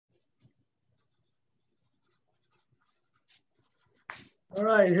All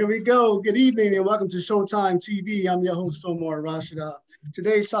right, here we go. Good evening and welcome to Showtime TV. I'm your host, Omar Rashada.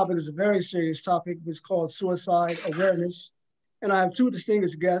 Today's topic is a very serious topic. It's called suicide awareness. And I have two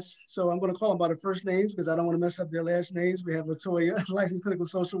distinguished guests. So I'm going to call them by their first names because I don't want to mess up their last names. We have Latoya, licensed clinical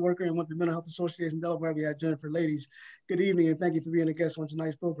social worker, and with the Mental Health Association in Delaware, we have Jennifer. Ladies, good evening and thank you for being a guest on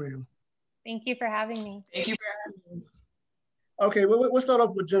tonight's program. Thank you for having me. Thank you for having me. Okay, well, we'll start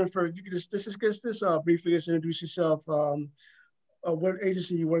off with Jennifer. If you could just briefly introduce yourself, what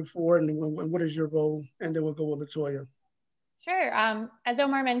agency you work for, and what is your role, and then we'll go with Latoya. Sure. As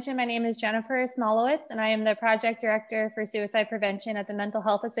Omar mentioned, my name is Jennifer Smolowitz, and I am the project director for suicide prevention at the Mental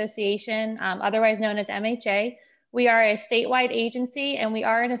Health Association, otherwise known as MHA. We are a statewide agency, and we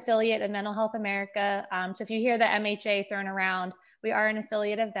are an affiliate of Mental Health America. So if you hear the MHA thrown around, we are an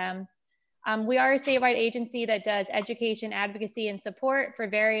affiliate of them. We are a statewide agency that does education, advocacy, and support for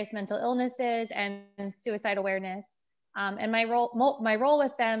various mental illnesses and suicide awareness. And my role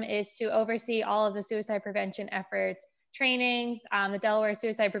with them is to oversee all of the suicide prevention efforts, trainings, the Delaware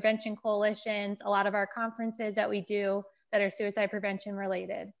Suicide Prevention Coalitions, a lot of our conferences that we do that are suicide prevention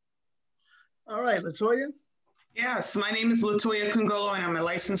related. All right, Latoya. Yes, my name is Latoya Congolo, and I'm a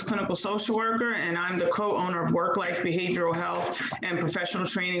licensed clinical social worker, and I'm the co-owner of Work-Life Behavioral Health and Professional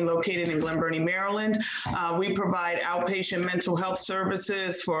Training located in Glen Burnie, Maryland. We provide outpatient mental health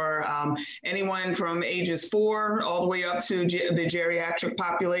services for anyone from ages 4 all the way up to the geriatric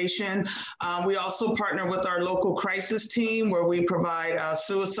population. We also partner with our local crisis team where we provide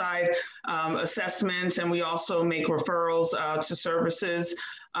suicide assessments, and we also make referrals to services.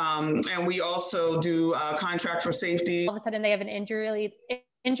 And we also do contract for safety. All of a sudden they have an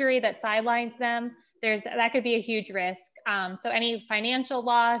injury that sidelines them. That could be a huge risk. So any financial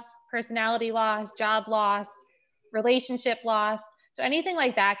loss, personality loss, job loss, relationship loss. So anything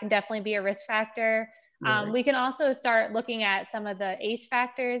like that can definitely be a risk factor. Right. We can also start looking at some of the ACE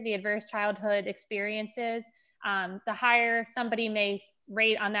factors, the adverse childhood experiences. The higher somebody may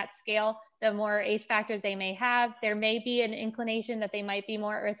rate on that scale, the more ACE factors they may have. There may be an inclination that they might be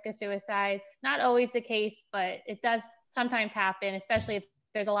more at risk of suicide. Not always the case, but it does sometimes happen, especially if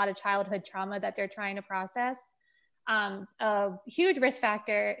there's a lot of childhood trauma that they're trying to process. A huge risk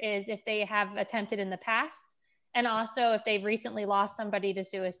factor is if they have attempted in the past, and also if they've recently lost somebody to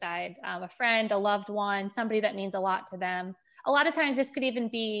suicide, a friend, a loved one, somebody that means a lot to them. A lot of times this could even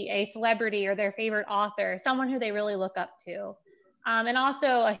be a celebrity or their favorite author, someone who they really look up to. And also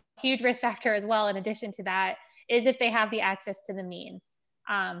a huge risk factor as well, in addition to that, is if they have the access to the means.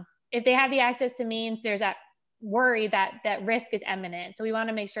 If they have the access to means, there's that worry that risk is imminent. So we want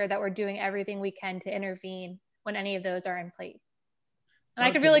to make sure that we're doing everything we can to intervene when any of those are in place. And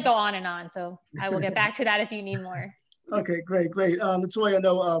I could really go on and on, so I will get back to that if you need more. Okay, great. Latoya, I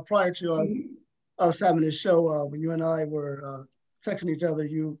know prior to us having this show, when you and I were texting each other,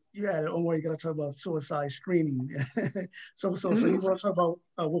 you had, Omar, you got to talk about suicide screening. So you want to talk about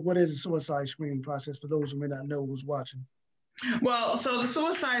what is the suicide screening process for those who may not know who's watching? Well, so the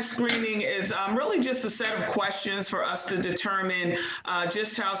suicide screening is really just a set of questions for us to determine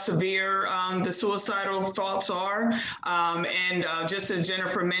just how severe the suicidal thoughts are. And just as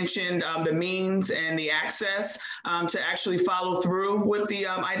Jennifer mentioned, the means and the access to actually follow through with the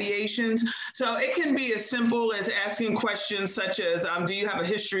ideations. So it can be as simple as asking questions such as, do you have a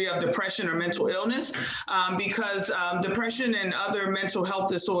history of depression or mental illness? Because depression and other mental health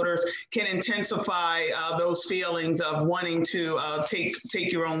disorders can intensify those feelings of wanting to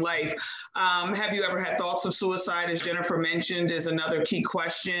take your own life. Have you ever had thoughts of suicide, as Jennifer mentioned, is another key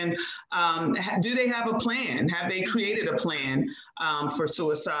question. Do they have a plan? Have they created a plan for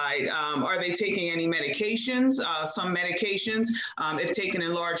suicide? Are they taking any medications? Some medications, if taken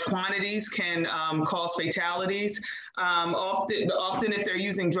in large quantities, can cause fatalities. Often if they're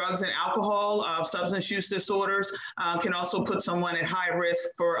using drugs and alcohol, substance use disorders can also put someone at high risk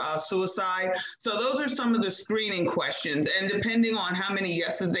for suicide. So those are some of the screening questions. And depending on how many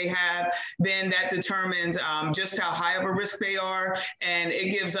yeses they have, then that determines just how high of a risk they are. And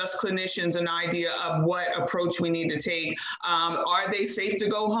it gives us clinicians an idea of what approach we need to take. Are they safe to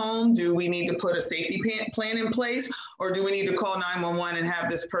go home? Do we need to put a safety plan in place? Or do we need to call 911 and have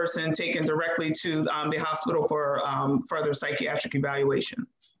this person taken directly to the hospital for further psychiatric evaluation?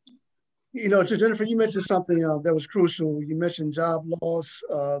 You know, Jennifer, you mentioned something that was crucial. You mentioned job loss.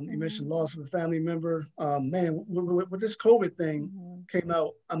 You mentioned loss of a family member. Man, when this COVID thing came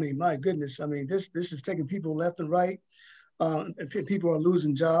out, I mean, my goodness, I mean, this is taking people left and right. And people are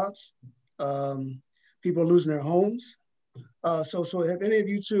losing jobs. People are losing their homes. So have any of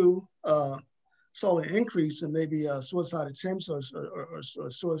you two saw an increase in maybe suicide attempts or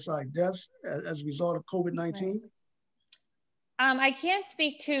suicide deaths as a result of COVID-19? I can't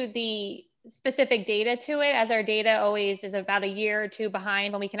speak to the specific data to it, as our data always is about a year or two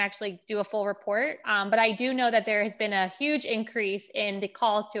behind when we can actually do a full report. But I do know that there has been a huge increase in the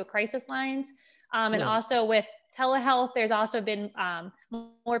calls to crisis lines. And also with telehealth, there's also been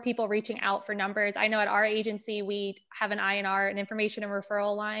more people reaching out for numbers. I know at our agency, we have an INR, an information and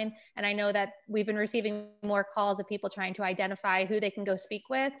referral line. And I know that we've been receiving more calls of people trying to identify who they can go speak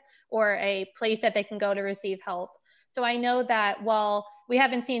with or a place that they can go to receive help. So I know that while we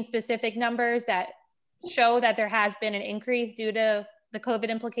haven't seen specific numbers that show that there has been an increase due to the COVID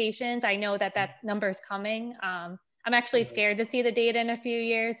implications, I know that that number is coming. I'm actually scared to see the data in a few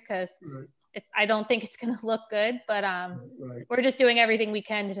years because I don't think it's going to look good, but we're just doing everything we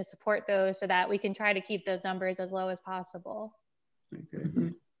can to support those so that we can try to keep those numbers as low as possible.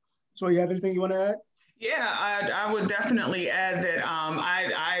 Okay. So you have anything you want to add? Yeah, I would definitely add that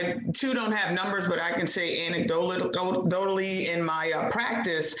I too don't have numbers, but I can say anecdotally in my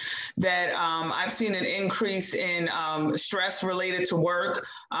practice that I've seen an increase in stress related to work,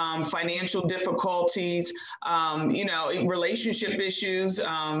 financial difficulties, relationship issues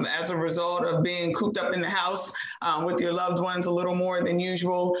as a result of being cooped up in the house with your loved ones a little more than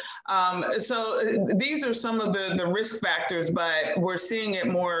usual. So these are some of the risk factors, but we're seeing it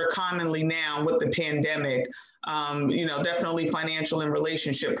more commonly now with the pandemic. Definitely financial and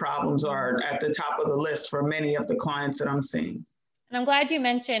relationship problems are at the top of the list for many of the clients that I'm seeing. And I'm glad you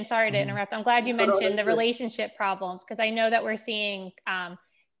mentioned, sorry to interrupt, I'm glad you mentioned the relationship problems, because I know that we're seeing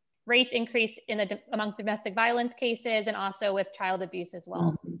rates increase among domestic violence cases and also with child abuse as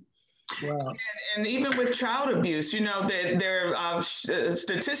well. Wow. And even with child abuse, that there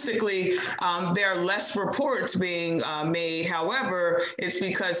statistically there are less reports being made. However, it's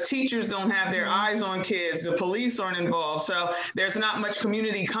because teachers don't have their eyes on kids, the police aren't involved, so there's not much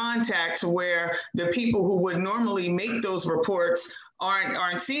community contact where the people who would normally make those reports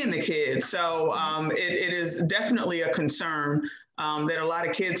aren't seeing the kids. So it is definitely a concern. That a lot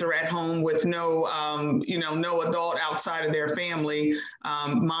of kids are at home with no adult outside of their family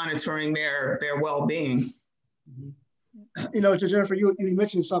monitoring their well-being. Jennifer, you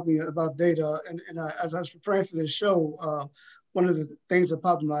mentioned something about data, and as I was preparing for this show, one of the things that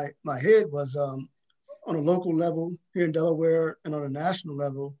popped in my head was on a local level here in Delaware and on a national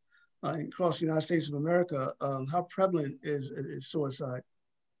level across the United States of America, how prevalent is suicide?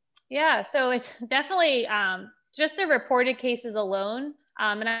 Yeah, so it's definitely just the reported cases alone.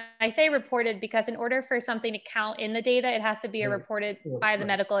 And I say reported because in order for something to count in the data, it has to be reported by the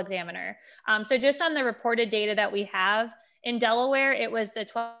medical examiner. So just on the reported data that we have, in Delaware, it was the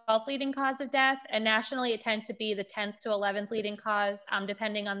 12th leading cause of death, and nationally it tends to be the 10th to 11th leading cause,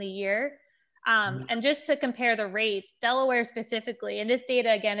 depending on the year. And just to compare the rates, Delaware specifically, and this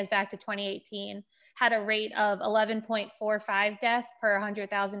data again is back to 2018, had a rate of 11.45 deaths per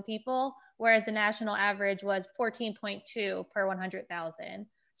 100,000 people, whereas the national average was 14.2 per 100,000.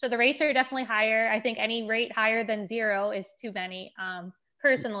 So the rates are definitely higher. I think any rate higher than 0 is too many,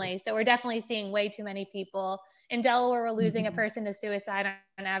 personally. So we're definitely seeing way too many people. In Delaware, we're losing a person to suicide on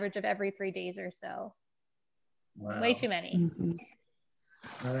an average of every 3 days or so. Wow. Way too many.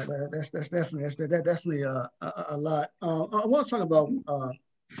 That's definitely a lot. I want to talk about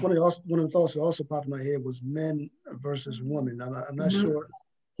one of the thoughts that also popped in my head was men versus women. I'm not sure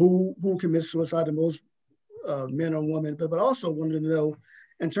who commits suicide the most, men or women, but also wanted to know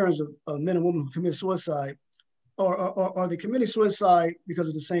in terms of men and women who commit suicide, are they committing suicide because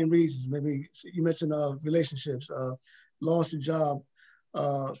of the same reasons? Maybe you mentioned relationships, loss of job,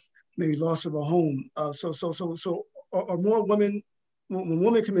 maybe loss of a home. So are more women, when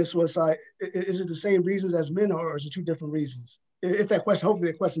women commit suicide, is it the same reasons as men, or is it 2 different reasons? If that question, hopefully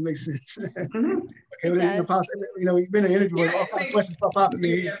that question makes sense. You've been in an interview, all kinds of questions pop in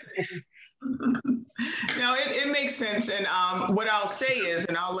your head. No, it makes sense. And what I'll say is,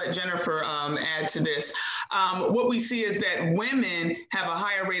 and I'll let Jennifer add to this, what we see is that women have a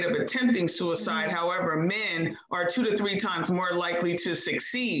higher rate of attempting suicide. However, men are 2 to 3 times more likely to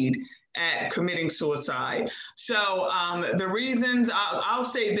succeed at committing suicide. So the reasons, I'll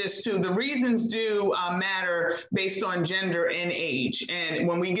say this too, the reasons do matter based on gender and age. And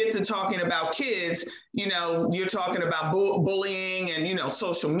when we get to talking about kids, you're talking about bullying and,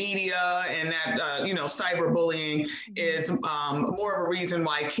 social media, and that, cyberbullying is more of a reason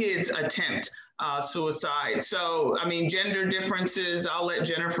why kids attempt suicide. So, gender differences, I'll let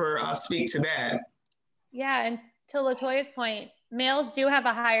Jennifer speak to that. Yeah, and to LaToya's point, males do have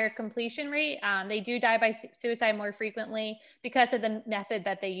a higher completion rate. They do die by suicide more frequently because of the method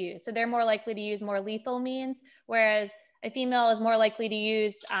that they use. So they're more likely to use more lethal means, whereas a female is more likely to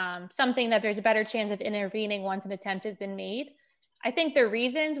use something that there's a better chance of intervening once an attempt has been made. I think the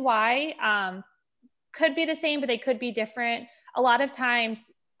reasons why could be the same, but they could be different. A lot of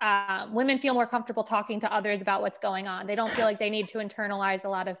times women feel more comfortable talking to others about what's going on. They don't feel like they need to internalize a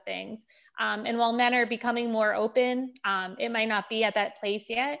lot of things. And while men are becoming more open, it might not be at that place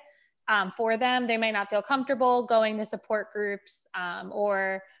yet for them. They might not feel comfortable going to support groups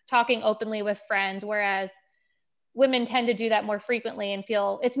or talking openly with friends, whereas women tend to do that more frequently and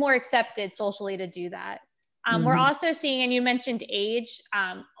feel it's more accepted socially to do that. We're also seeing, and you mentioned age,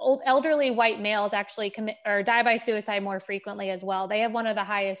 elderly white males actually commit or die by suicide more frequently as well. They have one of the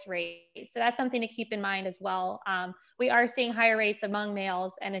highest rates. So that's something to keep in mind as well. We are seeing higher rates among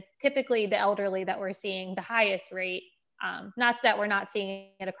males, and it's typically the elderly that we're seeing the highest rate. Not that we're not seeing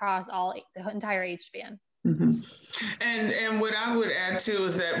it across the entire age span. And what I would add too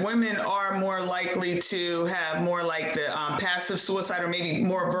is that women are more likely to have more like the passive suicide, or maybe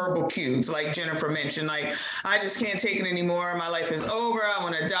more verbal cues, like Jennifer mentioned, like, I just can't take it anymore, my life is over, I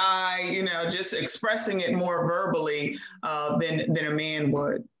want to die, you know, just expressing it more verbally than a man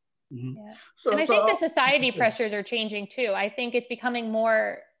would. Yeah. And I think the society pressures are changing too. I think it's becoming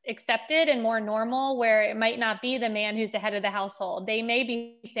more accepted and more normal, where it might not be the man who's the head of the household. They may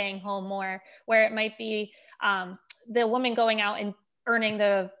be staying home more, where it might be the woman going out and earning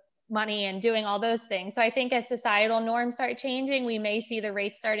the money and doing all those things. So I think as societal norms start changing, we may see the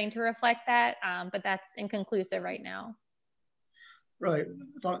rates starting to reflect that, but that's inconclusive right now. Right.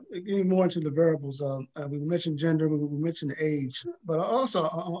 Getting more into the variables, we mentioned gender, we mentioned age, but also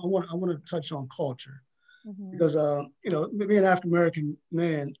I want to touch on culture. Because, you know, being an African-American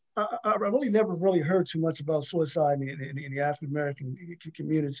man, I really never really heard too much about suicide in the African-American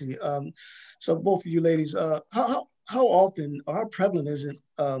community. So both of you ladies, how often or how prevalent is it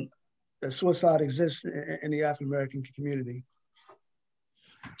that suicide exists in the African-American community?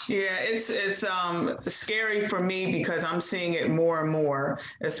 Yeah, it's scary for me because I'm seeing it more and more,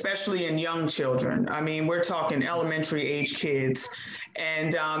 especially in young children. I mean, we're talking elementary age kids,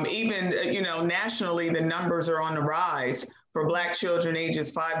 and even, you know, nationally, the numbers are on the rise for Black children ages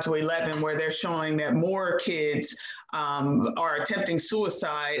 5 to 11, where they're showing that more kids are attempting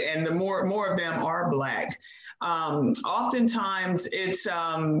suicide, and the more of them are Black. Oftentimes it's,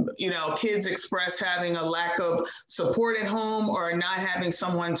 you know, kids express having a lack of support at home, or not having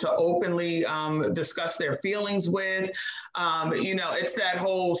someone to openly discuss their feelings with. You know, it's that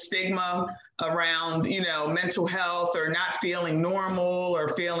whole stigma around, you know, mental health, or not feeling normal, or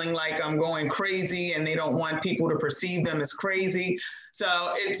feeling like I'm going crazy, and they don't want people to perceive them as crazy.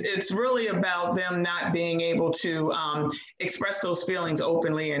 So it's really about them not being able to express those feelings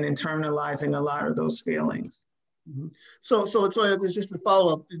openly, and internalizing a lot of those feelings. So Toya, this is just a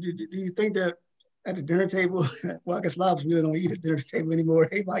follow up. Do you think that at the dinner table, well, I guess a lot of us really don't eat at the dinner table anymore.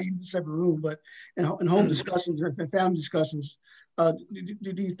 Everybody eat in a separate room, but in home discussions and family discussions, do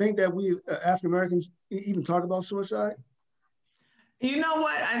you think that we African Americans even talk about suicide? You know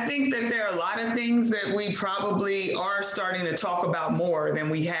what? I think that there are a lot of things that we probably are starting to talk about more than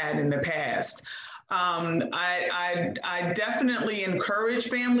we had in the past. I definitely encourage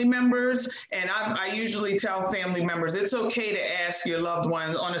family members, and I usually tell family members, it's okay to ask your loved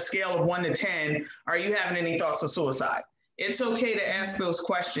ones on a scale of 1 to 10, are you having any thoughts of suicide? It's okay to ask those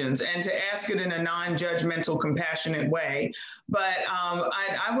questions, and to ask it in a non-judgmental, compassionate way. But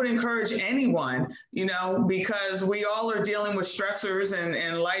I would encourage anyone, you know, because we all are dealing with stressors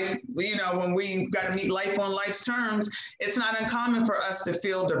and life, you know, when we got to meet life on life's terms, it's not uncommon for us to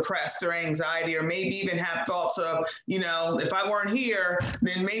feel depressed or anxiety, or maybe even have thoughts of, you know, if I weren't here,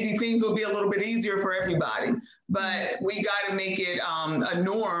 then maybe things would be a little bit easier for everybody. But we got to make it a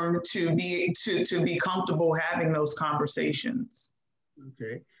norm to be comfortable having those conversations.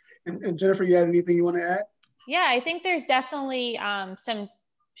 Okay. And Jennifer, you have anything you want to add? Yeah, I think there's definitely some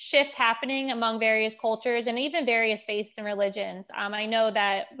shifts happening among various cultures and even various faiths and religions. I know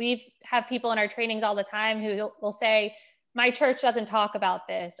that we have people in our trainings all the time who will say, my church doesn't talk about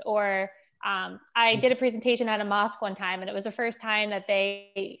this, or I did a presentation at a mosque one time, and it was the first time that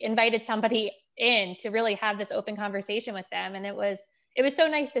they invited somebody in to really have this open conversation with them. And it was so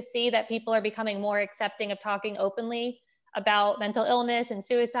nice to see that people are becoming more accepting of talking openly about mental illness and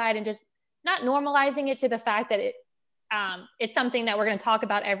suicide, and just not normalizing it to the fact that it's something that we're going to talk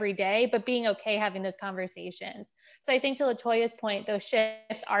about every day, but being okay having those conversations. So I think to LaToya's point, those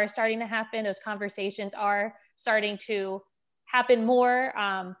shifts are starting to happen. Those conversations are starting to happen more.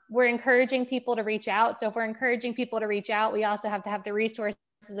 We're encouraging people to reach out. So if we're encouraging people to reach out, we also have to have the resources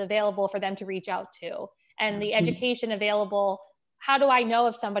available for them to reach out to, and the education available. How do I know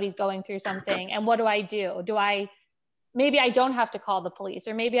if somebody's going through something, and what do? Maybe I don't have to call the police,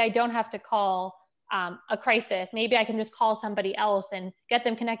 or maybe I don't have to call a crisis, maybe I can just call somebody else and get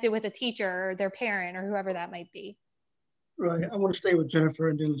them connected with a teacher or their parent or whoever that might be. Right. I want to stay with Jennifer,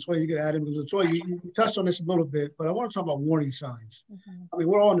 and then LaToya, you can add in. LaToya, you touched on this a little bit, but I want to talk about warning signs. Mm-hmm. I mean,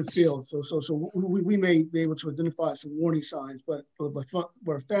 we're all in the field, so we may be able to identify some warning signs, but for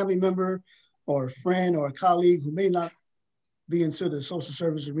a family member or a friend or a colleague who may not be into the social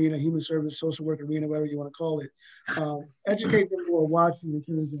service arena, human service, social work arena, whatever you want to call it, educate them who are watching in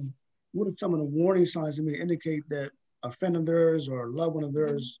terms of what are some of the warning signs that may indicate that a friend of theirs or a loved one of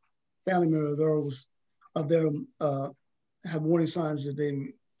theirs, family member of theirs, have warning signs that they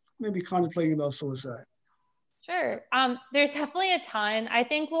may be contemplating about suicide? Sure. There's definitely a ton. I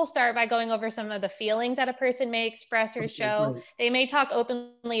think we'll start by going over some of the feelings that a person may express or show. Right. They may talk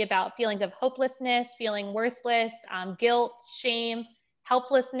openly about feelings of hopelessness, feeling worthless, guilt, shame,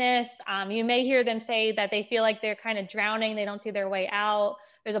 helplessness. You may hear them say that they feel like they're kind of drowning. They don't see their way out.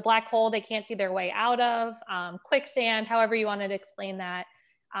 There's a black hole they can't see their way out of, quicksand, however you wanted to explain that.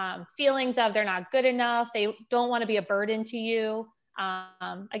 Feelings of they're not good enough. They don't want to be a burden to you.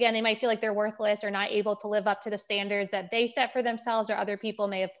 Again, they might feel like they're worthless or not able to live up to the standards that they set for themselves or other people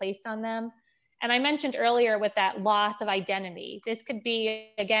may have placed on them. And I mentioned earlier with that loss of identity, this could be,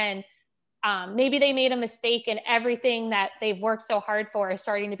 again, maybe they made a mistake and everything that they've worked so hard for is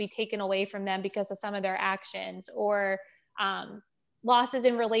starting to be taken away from them because of some of their actions, or losses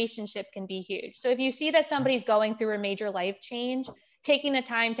in relationship can be huge. So if you see that somebody's going through a major life change, taking the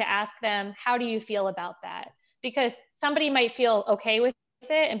time to ask them, how do you feel about that? Because somebody might feel okay with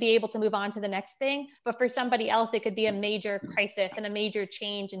it and be able to move on to the next thing. But for somebody else, it could be a major crisis and a major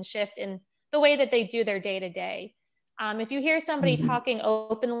change and shift in the way that they do their day to day. If you hear somebody talking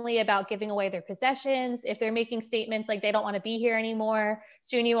openly about giving away their possessions, if they're making statements like they don't want to be here anymore,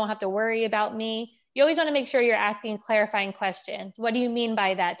 soon you won't have to worry about me, you always want to make sure you're asking clarifying questions. What do you mean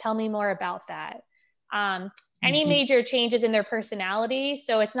by that? Tell me more about that. Any major changes in their personality.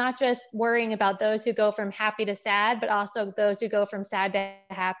 So it's not just worrying about those who go from happy to sad, but also those who go from sad to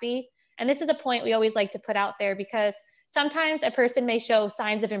happy. And this is a point we always like to put out there, because sometimes a person may show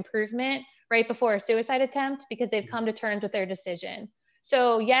signs of improvement right before a suicide attempt because they've come to terms with their decision.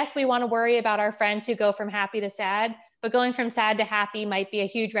 So yes, we want to worry about our friends who go from happy to sad, but going from sad to happy might be a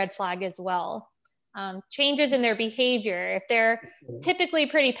huge red flag as well. Changes in their behavior. If they're typically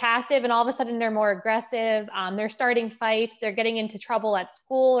pretty passive and all of a sudden they're more aggressive, they're starting fights, they're getting into trouble at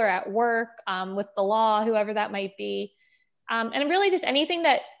school or at work, with the law, whoever that might be. And really just anything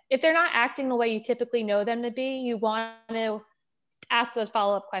that, if they're not acting the way you typically know them to be, you want to ask those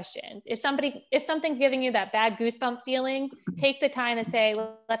follow-up questions. If something's giving you that bad goosebump feeling, take the time to say,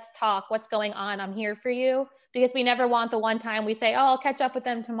 let's talk, what's going on? I'm here for you. Because we never want the one time we say, oh, I'll catch up with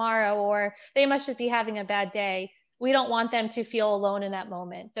them tomorrow, or they must just be having a bad day. We don't want them to feel alone in that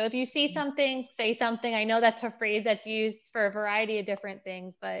moment. So if you see something, say something. I know that's a phrase that's used for a variety of different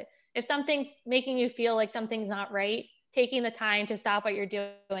things, but if something's making you feel like something's not right, taking the time to stop what you're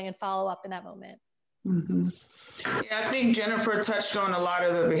doing and follow up in that moment. Mm-hmm. Yeah, I think Jennifer touched on a lot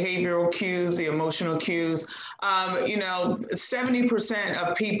of the behavioral cues, the emotional cues. 70%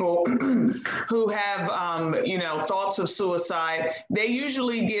 of people who have, thoughts of suicide, they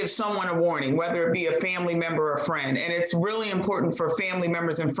usually give someone a warning, whether it be a family member or a friend. And it's really important for family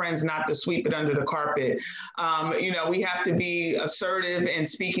members and friends not to sweep it under the carpet. We have to be assertive in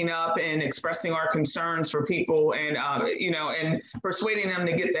speaking up and expressing our concerns for people and, and persuading them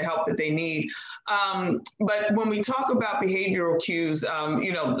to get the help that they need. But when we talk about behavioral cues,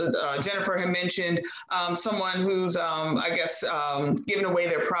 Jennifer had mentioned someone who's, giving away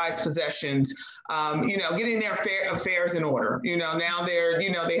their prized possessions, getting their affairs in order. Now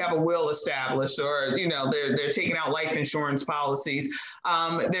they have a will established, or, they're taking out life insurance policies.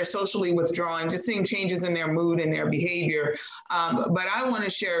 They're socially withdrawing, just seeing changes in their mood and their behavior. But I want to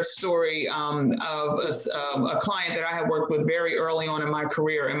share a story of a client that I had worked with very early on in my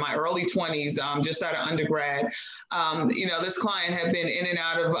career, in my early 20s, just out of undergrad. This client had been in and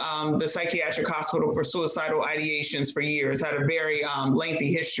out of the psychiatric hospital for suicidal ideations for years, had a very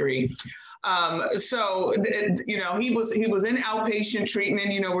lengthy history. He was in outpatient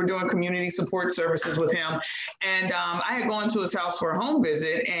treatment. We're doing community support services with him. And I had gone to his house for a home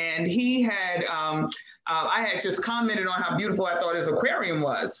visit, and he had, I had just commented on how beautiful I thought his aquarium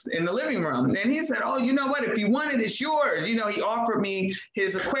was in the living room. And he said, oh, you know what, if you want it, it's yours. He offered me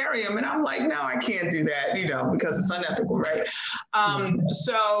his aquarium, and I'm like, no, I can't do that, because it's unethical, right?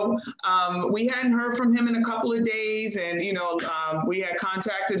 We hadn't heard from him in a couple of days, and, we had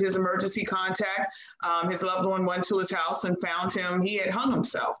contacted his emergency contact. His loved one went to his house and found him. He had hung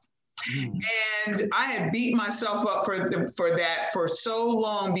himself. And I had beat myself up for that for so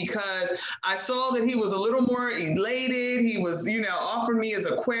long because I saw that he was a little more elated. He was, offering me his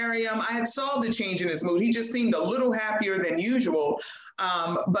aquarium. I had saw the change in his mood. He just seemed a little happier than usual.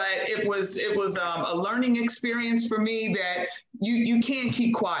 But it was a learning experience for me that you can't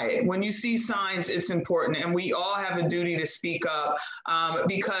keep quiet. When you see signs, it's important. And we all have a duty to speak up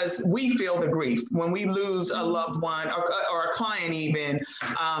because we feel the grief when we lose a loved one or a client even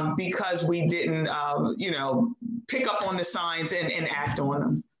because we didn't, pick up on the signs and act on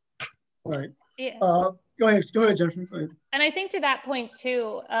them. Right. Yeah. Go ahead, Jennifer. Go ahead. And I think to that point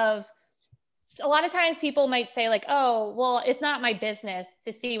too of, a lot of times people might say like, oh, well, it's not my business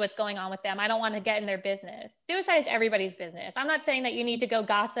to see what's going on with them. I don't want to get in their business. Suicide is everybody's business. I'm not saying that you need to go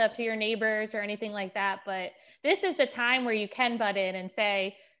gossip to your neighbors or anything like that, but this is the time where you can butt in and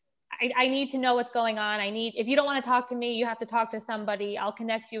say, I need to know what's going on. If you don't want to talk to me, you have to talk to somebody. I'll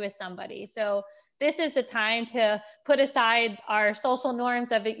connect you with somebody. So this is the time to put aside our social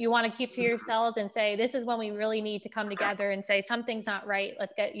norms of it you want to keep to yourselves and say, this is when we really need to come together and say, something's not right.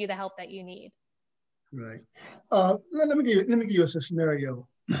 Let's get you the help that you need. Right. Let me give you a scenario.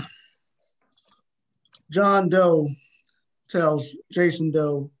 John Doe tells Jason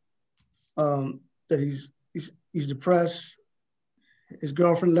Doe that he's depressed. His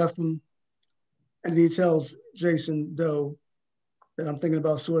girlfriend left him, and he tells Jason Doe that I'm thinking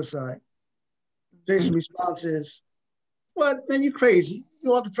about suicide. Jason's response is, "What, man? You crazy?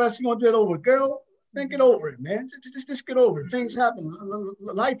 You all depressed? You want to get over it, girl? Man, get over it, man. Just get over it. Things happen.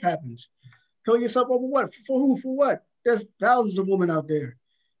 Life happens. Kill yourself over what? For who? For what? There's thousands of women out there.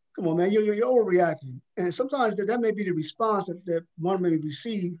 Come on, man. You're overreacting." And sometimes that may be the response that one may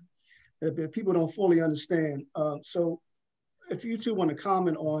receive that people don't fully understand. So if you two want to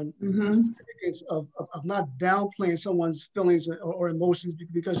comment on the significance of not downplaying someone's feelings or emotions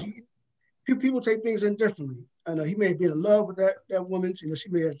because people take things in differently. I know he may have been in love with that woman. She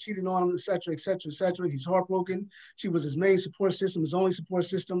may have cheated on him, et cetera, et cetera, et cetera. He's heartbroken. She was his main support system, his only support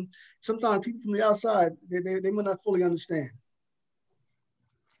system. Sometimes people from the outside, they may not fully understand.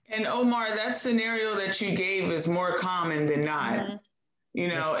 And Omar, that scenario that you gave is more common than not.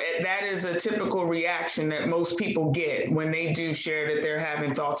 That is a typical reaction that most people get when they do share that they're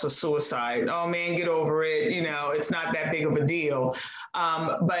having thoughts of suicide. Oh man, get over it. It's not that big of a deal.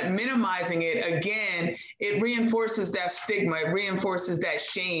 But minimizing it, again, it reinforces that stigma. It reinforces that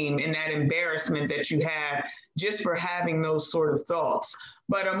shame and that embarrassment that you have just for having those sort of thoughts.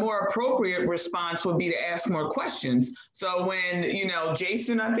 But a more appropriate response would be to ask more questions. So when,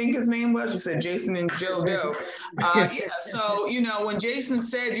 Jason, I think his name was, you said Jason and Joe Doe. So, when Jason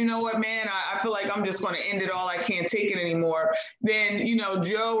said, you know what, man, I feel like I'm just going to end it all. I can't take it anymore. Then,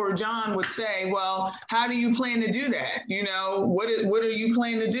 Joe or John would say, well, how do you plan to do that? What are you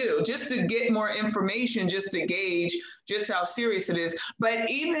planning to do? Just to get more information, just to gauge just how serious it is. But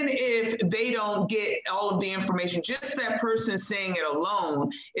even if they don't get all of the information, just that person saying it alone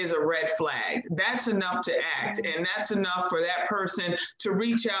is a red flag. That's enough to act. And that's enough for that person to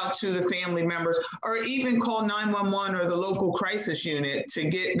reach out to the family members or even call 911 or the local crisis unit to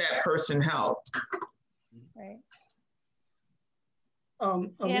get that person help. Right.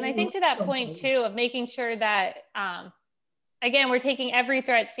 And I think to that point too, of making sure that, again, we're taking every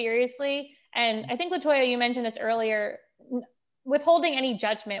threat seriously. And I think, Latoya, you mentioned this earlier, withholding any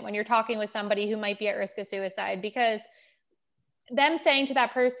judgment when you're talking with somebody who might be at risk of suicide, because them saying to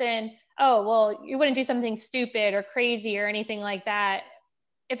that person, oh, well, you wouldn't do something stupid or crazy or anything like that.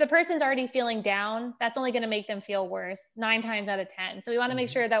 If the person's already feeling down, that's only going to make them feel worse 9 times out of 10. So we want to make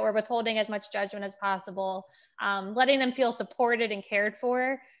sure that we're withholding as much judgment as possible, letting them feel supported and cared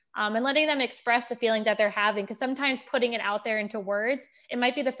for, and letting them express the feelings that they're having. Because sometimes putting it out there into words, it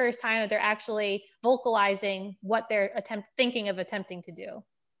might be the first time that they're actually vocalizing what they're thinking of attempting to do.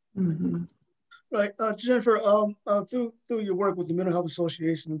 Mm-hmm. Right, Jennifer, through your work with the Mental Health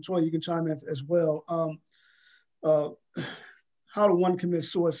Association, and Troy, you can chime in as well. How do one commit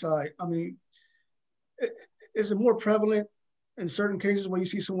suicide? I mean, is it more prevalent in certain cases where you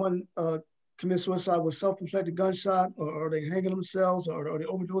see someone commit suicide with self-inflicted gunshot, or are they hanging themselves, or are they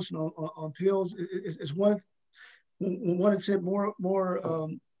overdosing on pills? Is one attempt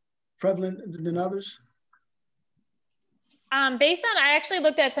more prevalent than others? Based on, I actually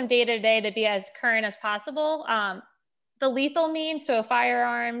looked at some data today to be as current as possible. The lethal means, so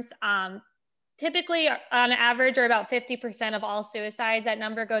firearms, typically on average are about 50% of all suicides. That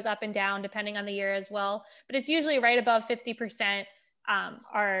number goes up and down depending on the year as well, but it's usually right above 50%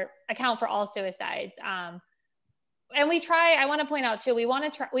 account for all suicides. and we try, I want to point out too,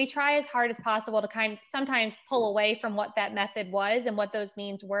 we try as hard as possible to sometimes pull away from what that method was and what those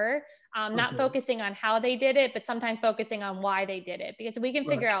means were, not focusing on how they did it, but sometimes focusing on why they did it. Because if we can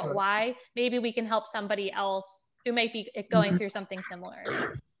figure out why, maybe we can help somebody else who might be going through something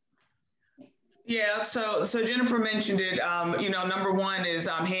similar. Yeah, so Jennifer mentioned it. Number one is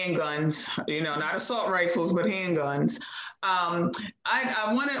handguns. Not assault rifles, but handguns. I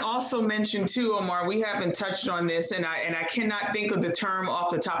want to also mention too, Omar. We haven't touched on this, and I cannot think of the term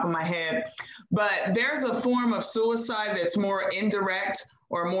off the top of my head, but there's a form of suicide that's more indirect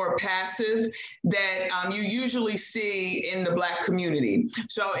or more passive that you usually see in the Black community.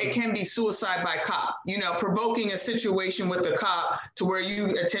 So it can be suicide by cop, provoking a situation with the cop to where you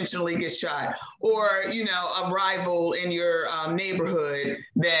intentionally get shot, or, a rival in your neighborhood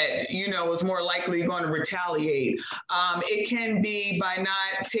that, is more likely going to retaliate. It can be by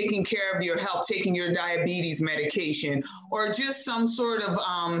not taking care of your health, taking your diabetes medication, or just some sort of,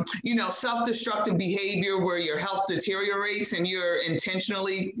 self-destructive behavior where your health deteriorates and you're intentionally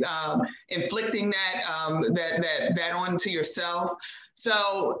inflicting that onto yourself.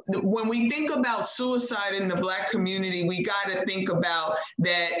 So when we think about suicide in the Black community, we got to think about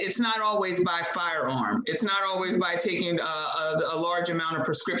that it's not always by firearm. It's not always by taking a large amount of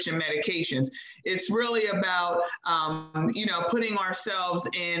prescription medications. It's really about, putting ourselves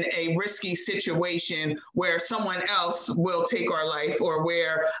in a risky situation where someone else will take our life, or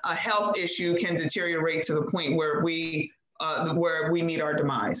where a health issue can deteriorate to the point where we meet our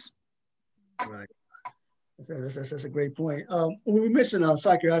demise. Right. That's a great point. We mentioned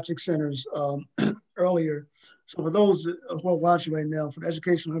psychiatric centers earlier. So for those who are watching right now, for the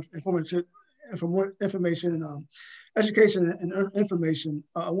educational information, education and information,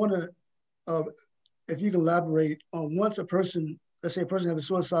 I want to, if you can elaborate on once a person, let's say a person has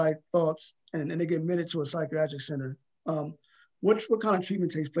suicide thoughts and they get admitted to a psychiatric center, what kind of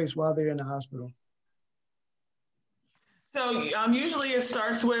treatment takes place while they're in the hospital? So usually it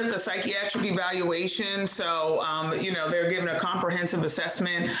starts with a psychiatric evaluation. So, they're given a comprehensive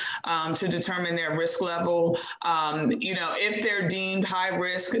assessment to determine their risk level. If they're deemed high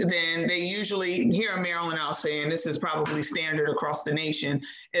risk, then they usually, here in Maryland, I'll say, and this is probably standard across the nation,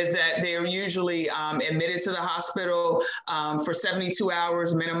 is that they're usually admitted to the hospital for 72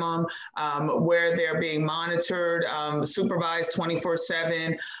 hours minimum, where they're being monitored, supervised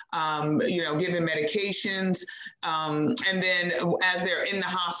 24/7, given medications. And then as they're in the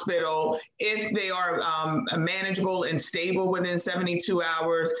hospital, if they are manageable and stable within 72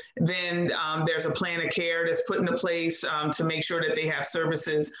 hours, then there's a plan of care that's put into place to make sure that they have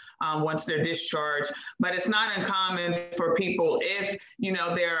services once they're discharged. But it's not uncommon for people, if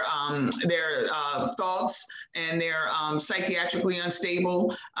their thoughts and they're psychiatrically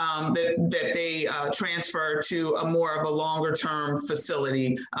unstable, that they transfer to a more of a longer term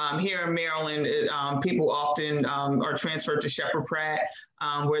facility. Here in Maryland, people often are transferred to Shepherd Pratt,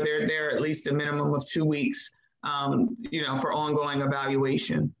 where they're there at least a minimum of 2 weeks, for ongoing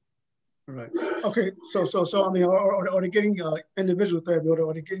evaluation. Right. Okay. So I mean, are they getting individual therapy, or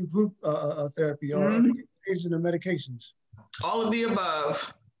are they getting group therapy, or are they getting agent of medications? All of the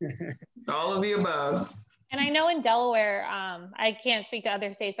above. All of the above. And I know in Delaware, I can't speak to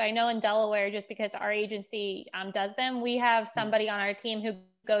other states, but I know in Delaware, just because our agency does them, we have somebody on our team who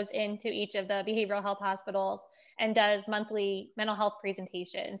goes into each of the behavioral health hospitals and does monthly mental health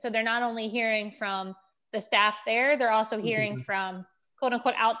presentations. So they're not only hearing from the staff there, they're also hearing from quote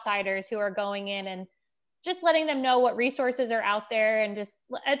unquote outsiders who are going in and just letting them know what resources are out there. And just,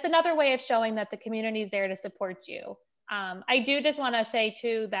 it's another way of showing that the community is there to support you. I do just want to say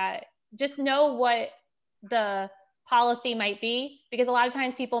too, that just know what the policy might be, because a lot of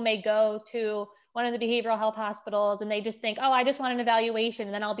times people may go to one of the behavioral health hospitals and they just think, oh, I just want an evaluation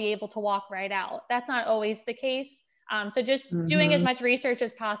and then I'll be able to walk right out. That's not always the case. So just doing as much research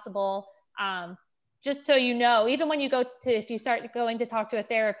as possible, just so you know, even when you go to, if you start going to talk to a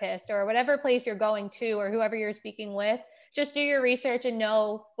therapist or whatever place you're going to, or whoever you're speaking with, just do your research and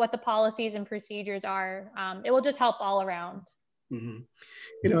know what the policies and procedures are. It will just help all around.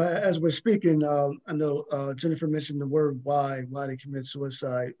 As we're speaking, I know Jennifer mentioned the word why they commit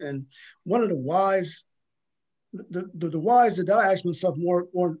suicide. And one of the whys, the whys that I ask myself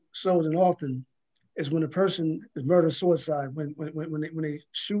more so than often is when a person is murder suicide, when they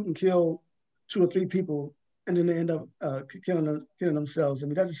shoot and kill 2 or 3 people and then they end up killing themselves. I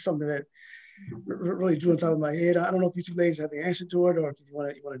mean, that's just something that really drew on top of my head. I don't know if you two ladies have the answer to it, or if you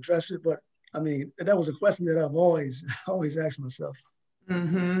want to address it, but I mean, that was a question that I've always asked myself.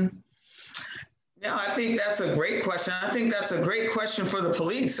 Yeah, I think that's a great question. I think that's a great question for the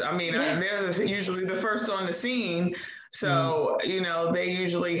police. I mean, they're usually the first on the scene. So, you know, they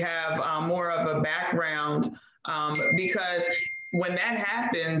usually have more of a background because when that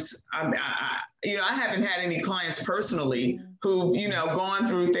happens, you know, I haven't had any clients personally who've, you know, gone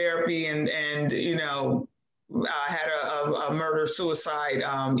through therapy and you know, had a murder suicide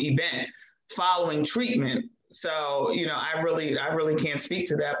event following treatment. So, you know, I really can't speak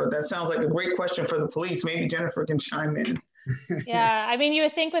to that, but that sounds like a great question for the police. Maybe Jennifer can chime in. Yeah, I mean, you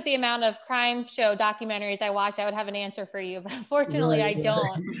would think with the amount of crime show documentaries I watch, I would have an answer for you, but unfortunately, I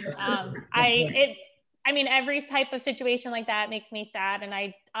don't. I mean, every type of situation like that makes me sad, and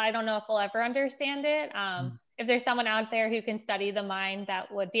I don't know if we'll ever understand it. If there's someone out there who can study the mind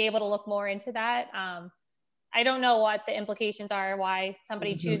that would be able to look more into that, I don't know what the implications are, why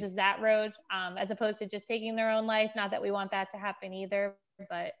somebody chooses that road as opposed to just taking their own life. Not that we want that to happen either,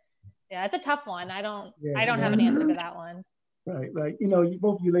 but yeah, it's a tough one. I don't have an answer to that one. Right. You know,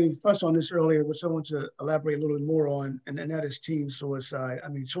 both of you ladies touched on this earlier, which I want to elaborate a little bit more on, and that is teen suicide. I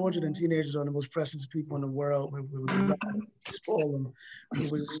mean, children and teenagers are the most precious people in the world. We spoil them. I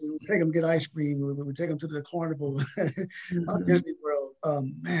mean, we take them to get ice cream. We take them to the carnival, Disney World.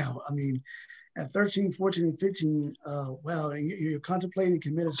 Man, I mean, at 13, 14, and 15, wow, you're contemplating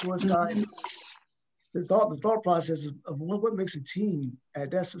committing suicide. The thought process of what makes a teen at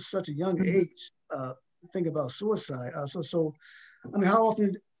that's such a young age think about suicide. So, I mean, how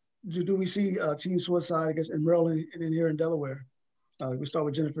often do we see teen suicide, I guess, in Maryland and in here in Delaware? We start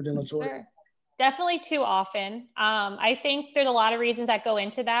with Jennifer, then LaToya. Sure. Definitely too often. I think there's a lot of reasons that go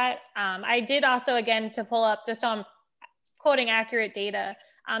into that. I did also, again, to pull up just on quoting accurate data,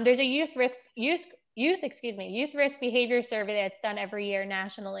 there's a youth risk behavior survey that's done every year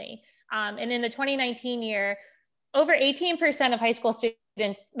nationally. And in the 2019 year, over 18% of high school students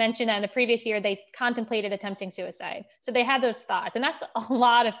mentioned that in the previous year they contemplated attempting suicide. So they had those thoughts, and that's a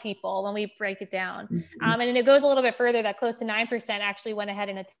lot of people when we break it down. And it goes a little bit further that close to 9% actually went ahead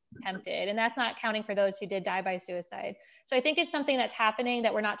and attempted, and that's not counting for those who did die by suicide. So I think it's something that's happening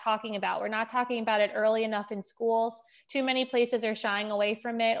that we're not talking about. We're not talking about it early enough in schools. Too many places are shying away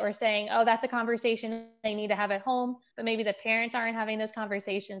from it or saying, oh, that's a conversation they need to have at home, but maybe the parents aren't having those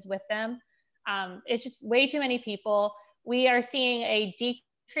conversations with them. It's just way too many people. We are seeing a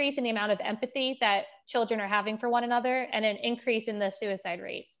decrease in the amount of empathy that children are having for one another and an increase in the suicide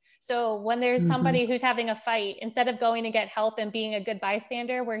rates. So when there's somebody who's having a fight, instead of going to get help and being a good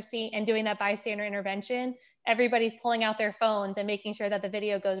bystander, we're seeing and doing that bystander intervention, everybody's pulling out their phones and making sure that the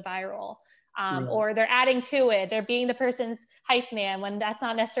video goes viral. Or they're adding to it. They're being the person's hype man when that's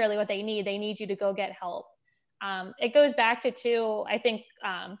not necessarily what they need. They need you to go get help. It goes back to too, I think,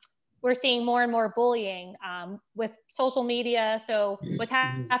 we're seeing more and more bullying with social media. So what's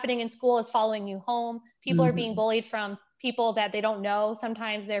happening in school is following you home. People are being bullied from people that they don't know.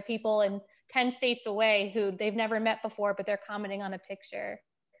 Sometimes they're people in 10 states away who they've never met before, but they're commenting on a picture.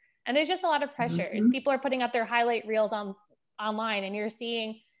 And there's just a lot of pressures. People are putting up their highlight reels online, and you're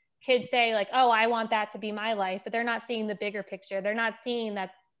seeing kids say like, oh, I want that to be my life, but they're not seeing the bigger picture. They're not seeing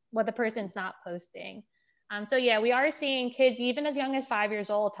that what the person's not posting. So yeah, we are seeing kids even as young as 5 years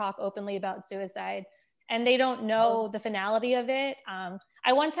old talk openly about suicide, and they don't know the finality of it.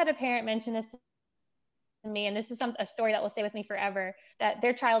 I once had a parent mention this to me, and this is a story that will stay with me forever, that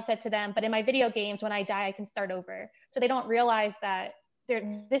their child said to them, but in my video games, when I die, I can start over. So they don't realize that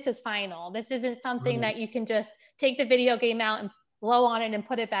this is final. This isn't something that you can just take the video game out and blow on it and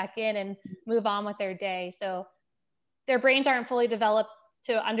put it back in and move on with their day. So their brains aren't fully developed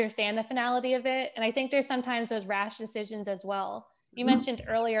to understand the finality of it. And I think there's sometimes those rash decisions as well. You mentioned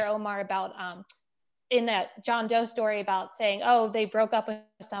earlier, Omar, about in that John Doe story about saying, oh, they broke up with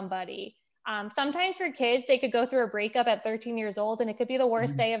somebody. Sometimes for kids, they could go through a breakup at 13 years old and it could be the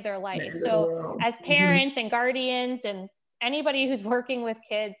worst day of their life. So as parents and guardians and anybody who's working with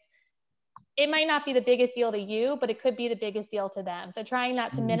kids, it might not be the biggest deal to you, but it could be the biggest deal to them. So trying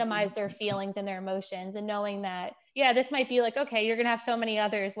not to minimize their feelings and their emotions, and knowing that, yeah, this might be like, okay, you're going to have so many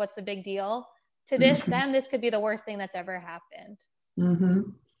others. What's the big deal? To them, this could be the worst thing that's ever happened.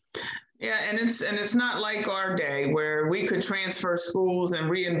 Yeah, and it's not like our day where we could transfer schools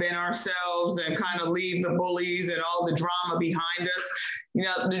and reinvent ourselves and kind of leave the bullies and all the drama behind us. You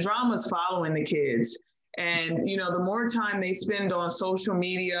know, the drama's following the kids. And, you know, the more time they spend on social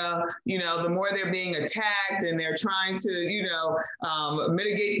media, you know, the more they're being attacked and they're trying to, you know,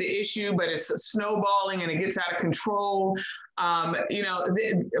 mitigate the issue, but it's snowballing and it gets out of control. You know,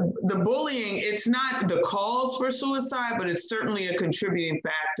 the bullying, it's not the cause for suicide, but it's certainly a contributing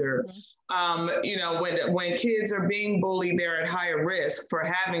factor You know, when kids are being bullied, they're at higher risk for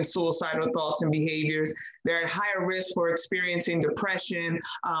having suicidal thoughts and behaviors. They're at higher risk for experiencing depression,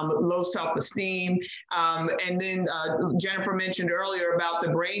 low self-esteem. And then Jennifer mentioned earlier about the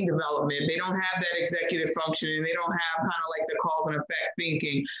brain development. They don't have that executive functioning. They don't have kind of like the cause and effect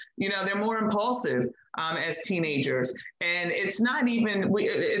thinking. You know, they're more impulsive as teenagers. And it's not even,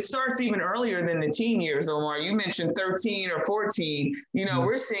 it starts even earlier than the teen years, Omar. You mentioned 13 or 14. You know,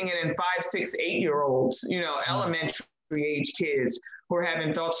 we're seeing it in 5, 6, 8-year-olds, you know, elementary age kids who are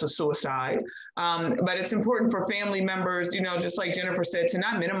having thoughts of suicide. But it's important for family members, you know, just like Jennifer said, to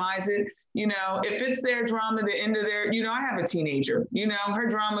not minimize it. You know, if it's their drama, the end of their, you know, I have a teenager, you know, her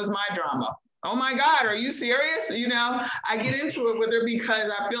drama is my drama. Oh my God, are you serious? You know, I get into it with her because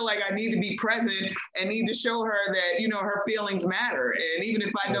I feel like I need to be present and need to show her that, you know, her feelings matter. And even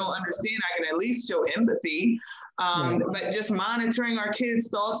if I don't understand, I can at least show empathy. But just monitoring our kids'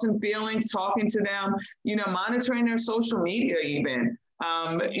 thoughts and feelings, talking to them, you know, monitoring their social media even,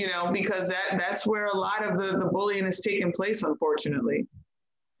 you know, because that's where a lot of the bullying is taking place, unfortunately.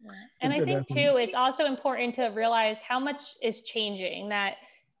 And I think too, it's also important to realize how much is changing, that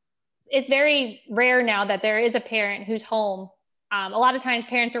it's very rare now that there is a parent who's home. A lot of times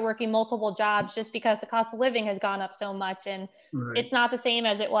parents are working multiple jobs just because the cost of living has gone up so much, and it's not the same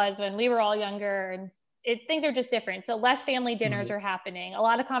as it was when we were all younger, and things are just different. So less family dinners are happening. A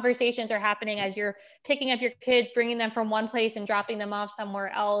lot of conversations are happening as you're picking up your kids, bringing them from one place and dropping them off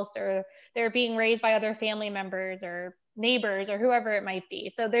somewhere else, or they're being raised by other family members or neighbors or whoever it might be.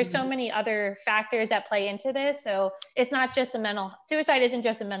 So there's so many other factors that play into this. So it's not just suicide isn't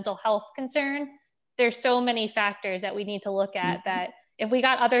just a mental health concern. There's so many factors that we need to look at, that if we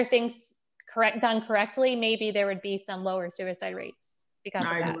got other things done correctly, maybe there would be some lower suicide rates because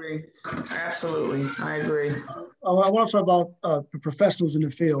of that. I agree. Absolutely. I agree. I want to talk about professionals in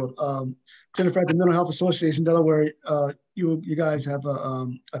the field. Jennifer, at the Mental Health Association Delaware, you guys have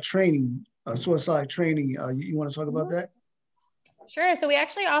a training, suicide training. You want to talk about that? Sure. So we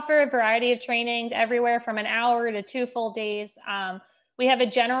actually offer a variety of trainings, everywhere from an hour to 2 full days. We have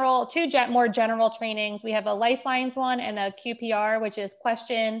two more general trainings. We have a Lifelines one and a QPR, which is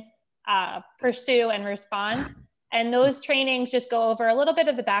question, pursue, and respond. And those trainings just go over a little bit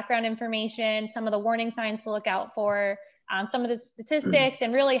of the background information, some of the warning signs to look out for, some of the statistics,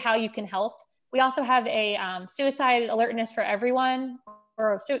 and really how you can help. We also have a suicide alertness for everyone,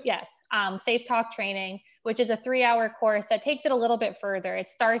 Safe Talk training, which is a 3-hour course that takes it a little bit further. It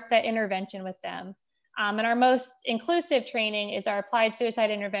starts at intervention with them. And our most inclusive training is our Applied Suicide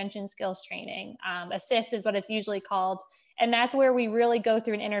Intervention Skills training. ASSIST is what it's usually called. And that's where we really go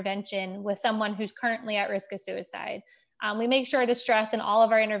through an intervention with someone who's currently at risk of suicide. We make sure to stress in all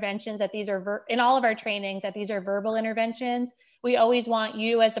of our interventions that these are, in all of our trainings, that these are verbal interventions. We always want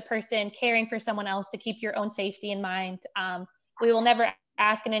you as a person caring for someone else to keep your own safety in mind. We will never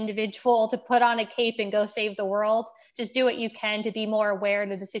ask an individual to put on a cape and go save the world. Just do what you can to be more aware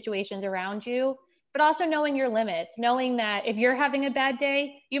of the situations around you, but also knowing your limits, knowing that if you're having a bad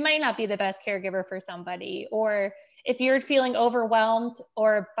day, you might not be the best caregiver for somebody, or if you're feeling overwhelmed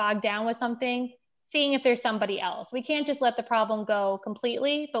or bogged down with something, seeing if there's somebody else. We can't just let the problem go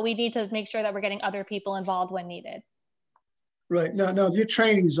completely, but we need to make sure that we're getting other people involved when needed. Right. Now your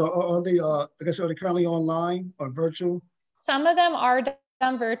trainings, are they, are they currently online or virtual? Some of them are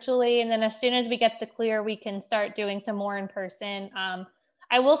done virtually, and then as soon as we get the clear, we can start doing some more in person.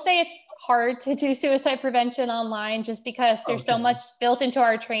 I will say it's hard to do suicide prevention online just because there's so much built into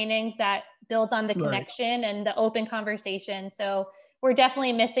our trainings that builds on the connection and the open conversation. So we're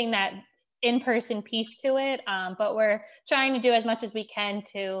definitely missing that in-person piece to it, but we're trying to do as much as we can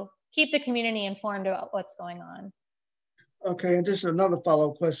to keep the community informed about what's going on. Okay, and just another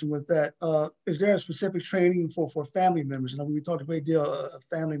follow-up question with that. Is there a specific training for family members? And we talked a great deal of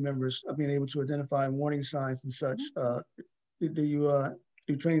family members being able to identify warning signs and such. Do you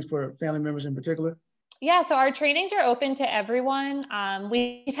do trainings for family members in particular? Yeah, so our trainings are open to everyone.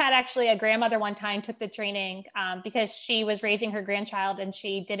 We've had actually a grandmother one time took the training because she was raising her grandchild and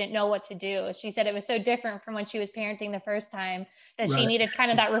she didn't know what to do. She said it was so different from when she was parenting the first time that she needed kind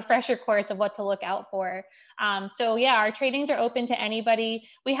of that refresher course of what to look out for. So yeah, our trainings are open to anybody.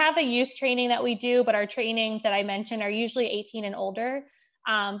 We have a youth training that we do, but our trainings that I mentioned are usually 18 and older.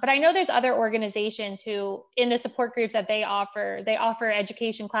 But I know there's other organizations who, in the support groups that they offer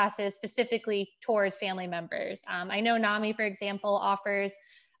education classes specifically towards family members. I know NAMI, for example, offers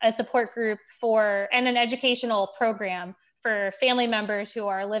a support group and an educational program for family members who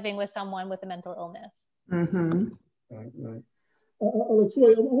are living with someone with a mental illness. Mm-hmm. Right.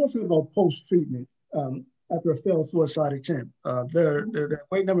 Latoya, I want to talk about post-treatment. after a failed suicide attempt. There are a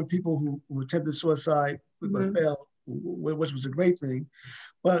great number of people who attempted suicide but failed, which was a great thing.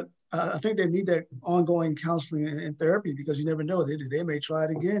 But I think they need that ongoing counseling and therapy, because you never know, they may try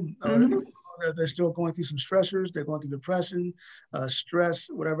it again. They're still going through some stressors. They're going through depression, stress,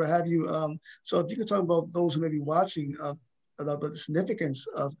 whatever have you. So if you could talk about those who may be watching, about the significance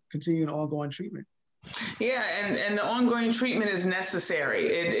of continuing ongoing treatment. Yeah, and the ongoing treatment is necessary.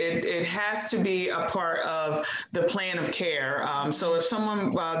 It has to be a part of the plan of care. So if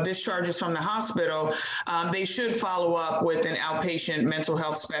someone discharges from the hospital, they should follow up with an outpatient mental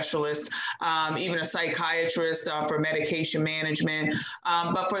health specialist, even a psychiatrist for medication management.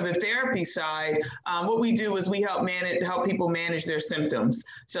 But for the therapy side, what we do is we help people manage their symptoms.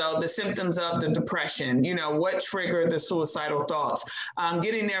 So the symptoms of the depression, what triggered the suicidal thoughts,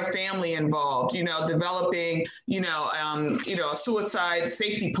 getting their family involved, developing, a suicide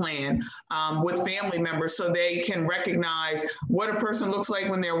safety plan with family members, so they can recognize what a person looks like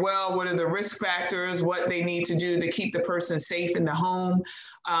when they're well, what are the risk factors, what they need to do to keep the person safe in the home,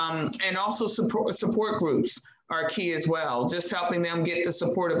 and also support groups are key as well. Just helping them get the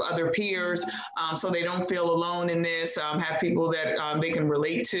support of other peers, so they don't feel alone in this, have people that they can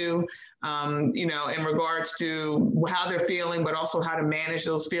relate to, in regards to how they're feeling, but also how to manage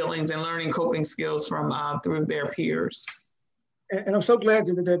those feelings and learning coping skills from through their peers. And I'm so glad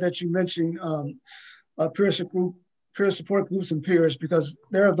that you mentioned peer support groups and peers, because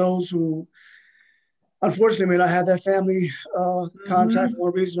there are those who unfortunately may not have that family contact for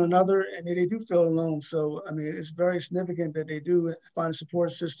one reason or another, and they do feel alone. So, I mean, it's very significant that they do find a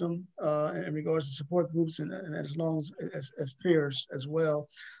support system in regards to support groups and as long as peers as well.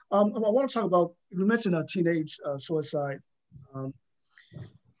 I want to talk about, you mentioned teenage suicide.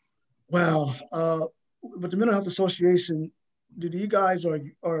 With the Mental Health Association, do you guys, are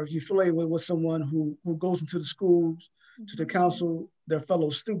you affiliated with someone who goes into the schools to counsel their fellow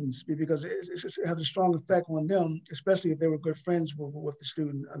students, because it has a strong effect on them, especially if they were good friends with the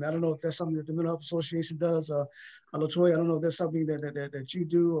student? I mean, I don't know if that's something that the Mental Health Association does. LaToya, I don't know if that's something that you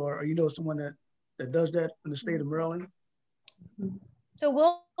do, or someone that does that in the state of Maryland. So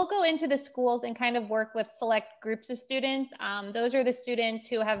we'll go into the schools and kind of work with select groups of students. Those are the students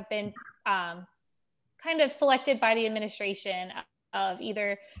who have been kind of selected by the administration, of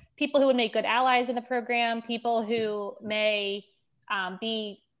either people who would make good allies in the program, people who may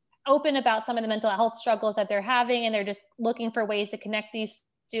be open about some of the mental health struggles that they're having, and they're just looking for ways to connect these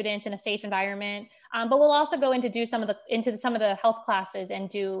students in a safe environment. But we'll also go into some of the health classes and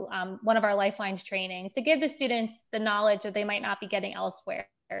do one of our Lifelines trainings to give the students the knowledge that they might not be getting elsewhere.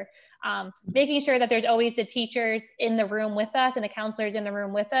 Making sure that there's always the teachers in the room with us and the counselors in the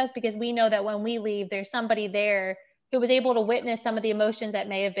room with us, because we know that when we leave, there's somebody there who was able to witness some of the emotions that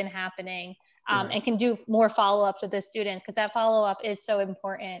may have been happening, and can do more follow-ups with the students, because that follow-up is so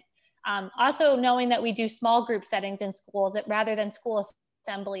important. Also knowing that we do small group settings in schools rather than school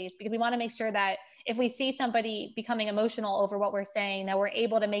assemblies, because we want to make sure that if we see somebody becoming emotional over what we're saying, that we're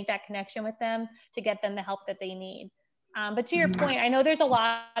able to make that connection with them to get them the help that they need. But to your point, I know there's a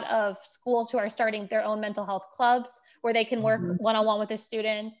lot of schools who are starting their own mental health clubs where they can work one-on-one with the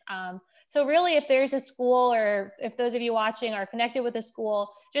students. So really, if there's a school, or if those of you watching are connected with a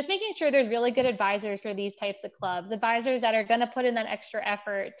school, just making sure there's really good advisors for these types of clubs, advisors that are going to put in that extra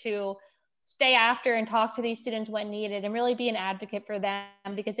effort to stay after and talk to these students when needed, and really be an advocate for them,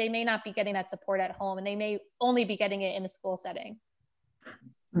 because they may not be getting that support at home, and they may only be getting it in the school setting.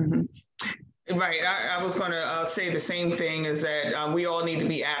 Right. I was going to say the same thing, is that we all need to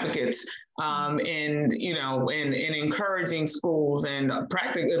be advocates in encouraging schools and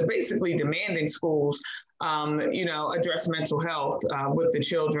basically demanding schools, address mental health with the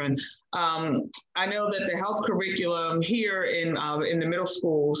children. I know that the health curriculum here in the middle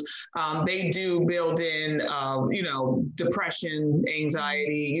schools, they do build in, depression,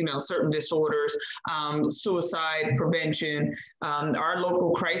 anxiety, certain disorders, suicide prevention. Our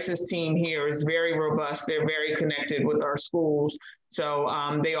local crisis team here is very robust. They're very connected with our schools. So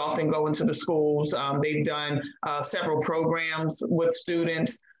they often go into the schools. They've done several programs with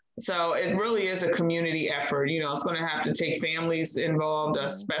students. So it really is a community effort. It's going to have to take families involved,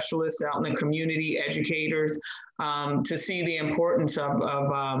 specialists out in the community, educators, to see the importance of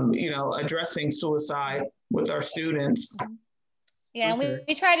addressing suicide with our students. Yeah,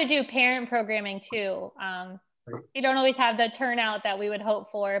 we try to do parent programming too. We don't always have the turnout that we would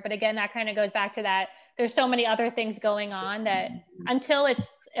hope for, but again, that kind of goes back to that. There's so many other things going on that until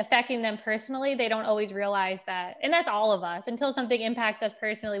it's affecting them personally, they don't always realize that. And that's all of us. Until something impacts us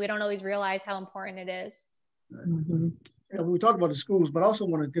personally, we don't always realize how important it is. Yeah, we talked about the schools, but I also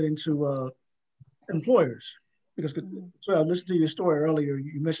want to get into employers. Because so I listened to your story earlier.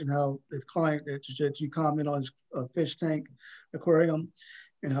 You mentioned how the client that you comment on his fish tank aquarium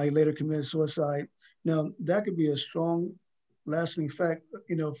and how he later committed suicide. Now, that could be a strong lasting effect,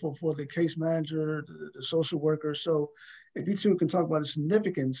 for the case manager, the social worker. So if you two can talk about the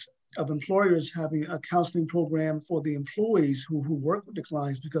significance of employers having a counseling program for the employees who work with the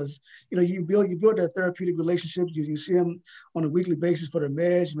clients, because you build that therapeutic relationship. You see them on a weekly basis for their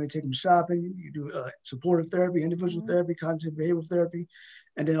meds. You may take them shopping. You do supportive therapy, individual therapy, cognitive behavioral therapy,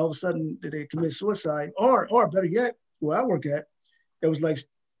 and then all of a sudden they commit suicide, or better yet, where I work at, there was like,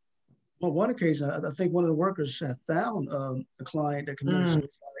 on one occasion, I think one of the workers had found a client that committed suicide,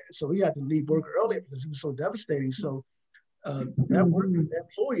 so he had to leave work early because it was so devastating. So that worker, that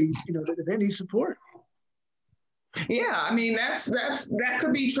employee, they need support. Yeah, I mean that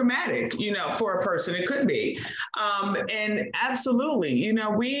could be traumatic, for a person. It could be, and absolutely,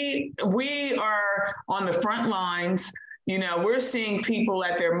 we are on the front lines. We're seeing people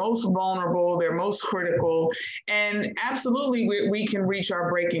at their most vulnerable, their most critical, and absolutely we can reach our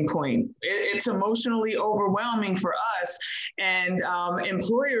breaking point. It's emotionally overwhelming for us, and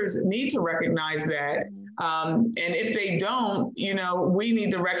employers need to recognize that. And if they don't, we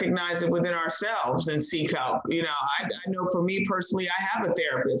need to recognize it within ourselves and seek help. I know for me personally, I have a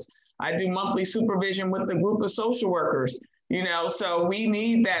therapist. I do monthly supervision with a group of social workers. So we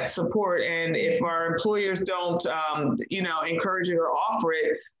need that support. And if our employers don't, encourage it or offer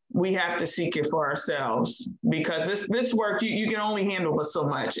it, we have to seek it for ourselves, because this work, you can only handle but so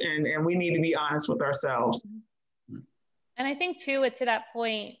much. And we need to be honest with ourselves. And I think too, to that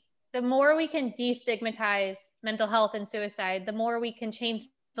point, the more we can destigmatize mental health and suicide, the more we can change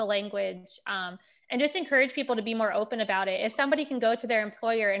the language, and just encourage people to be more open about it. If somebody can go to their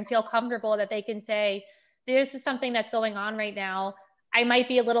employer and feel comfortable that they can say, this is something that's going on right now, I might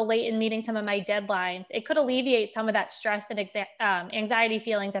be a little late in meeting some of my deadlines, it could alleviate some of that stress and anxiety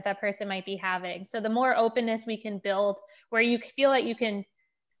feelings that person might be having. So the more openness we can build, where you feel that you can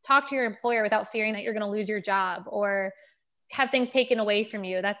talk to your employer without fearing that you're going to lose your job or have things taken away from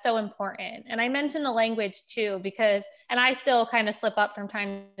you, that's so important. And I mentioned the language too, because, and I still kind of slip up from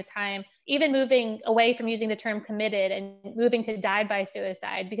time to time, even moving away from using the term committed and moving to died by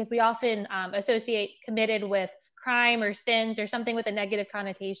suicide, because we often associate committed with crime or sins or something with a negative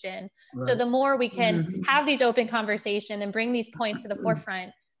connotation. Right. So the more we can have these open conversations and bring these points to the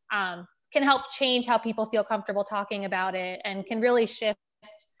forefront, can help change how people feel comfortable talking about it, and can really shift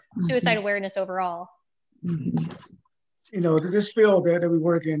suicide awareness overall. This field that we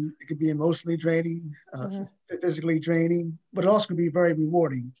work in, it could be emotionally draining, physically draining, but it also can be very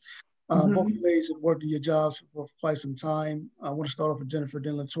rewarding. Both ladies have worked in your jobs for quite some time. I want to start off with Jennifer,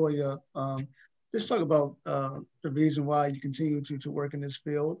 then LaToya. Let's talk about the reason why you continue to work in this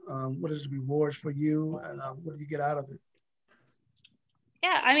field. What is the rewards for you, and what do you get out of it?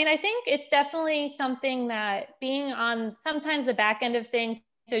 Yeah, I mean, I think it's definitely something that being on sometimes the back end of things,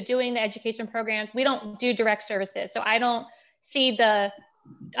 so doing the education programs, we don't do direct services. So I don't see the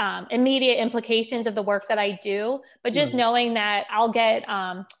immediate implications of the work that I do, but just knowing that I'll get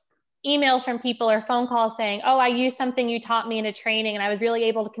emails from people or phone calls saying, oh, I used something you taught me in a training and I was really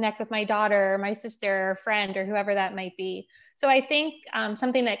able to connect with my daughter or my sister or friend or whoever that might be. So I think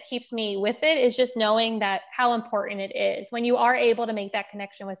something that keeps me with it is just knowing that how important it is. When you are able to make that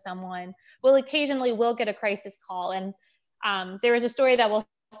connection with someone, occasionally we'll get a crisis call. And there was a story that will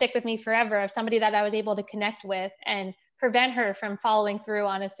stick with me forever of somebody that I was able to connect with and prevent her from following through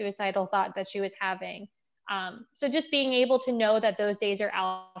on a suicidal thought that she was having. So just being able to know that those days are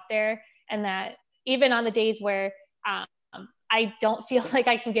out there, and that even on the days where I don't feel like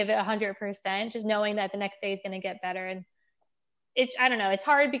I can give it 100%, just knowing that the next day is going to get better. And I don't know, it's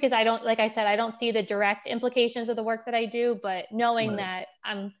hard because I don't see the direct implications of the work that I do, but knowing that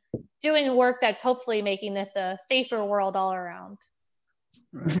I'm doing work that's hopefully making this a safer world all around.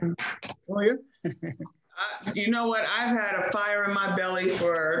 Toya? You know what? I've had a fire in my belly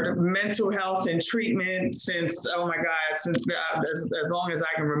for mental health and treatment since, oh my God, since as long as I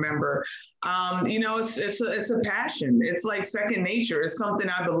can remember. It's a passion. It's like second nature. It's something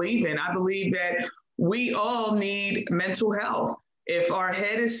I believe in. I believe that we all need mental health. If our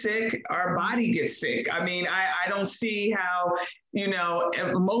head is sick, our body gets sick. I mean, I don't see how,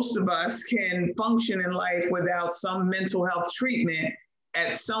 most of us can function in life without some mental health treatment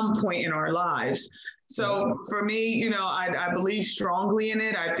at some point in our lives. So for me, I believe strongly in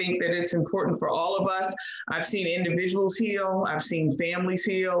it. I think that it's important for all of us. I've seen individuals heal. I've seen families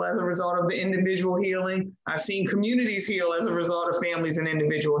heal as a result of the individual healing. I've seen communities heal as a result of families and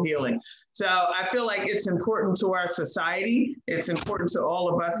individual healing. So I feel like it's important to our society. It's important to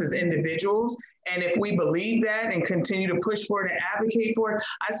all of us as individuals. And if we believe that and continue to push for it and advocate for it,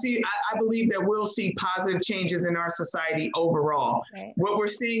 I believe that we'll see positive changes in our society overall. Right. What we're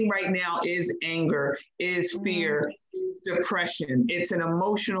seeing right now is anger, is fear, depression. It's an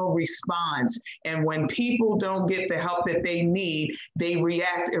emotional response. And when people don't get the help that they need, they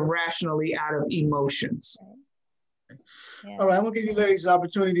react irrationally out of emotions. Yeah. All right, I'm gonna give you ladies the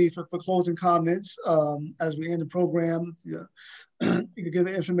opportunity for closing comments as we end the program. You can give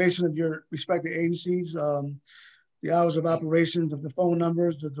the information of your respective agencies, the hours of operations, of the phone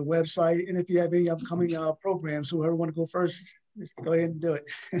numbers, the website, and if you have any upcoming programs. Whoever want to go first, just go ahead and do it.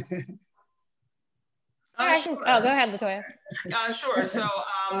 Sure. Oh, go ahead, LaToya. Sure. So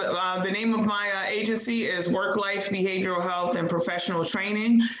the name of my agency is Work Life Behavioral Health and Professional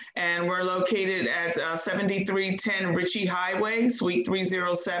Training, and we're located at 7310 Ritchie Highway, Suite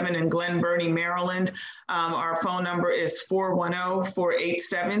 307 in Glen Burnie, Maryland. Our phone number is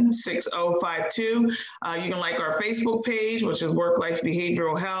 410-487-6052. You can like our Facebook page, which is Work Life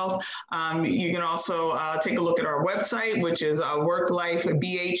Behavioral Health. You can also take a look at our website, which is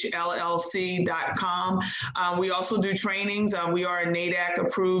worklifebhllc.com. We also do trainings. We are a NADAC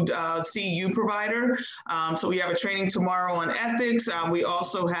approved CU provider. So we have a training tomorrow on ethics. We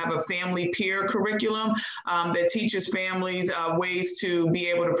also have a family peer curriculum that teaches families ways to be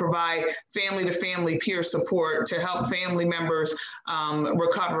able to provide family-to-family peer support to help family members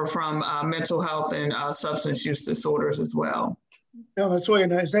recover from mental health and substance use disorders as well. Now,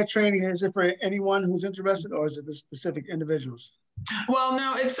 LaToya, is that training, is it for anyone who's interested, or is it for specific individuals? Well,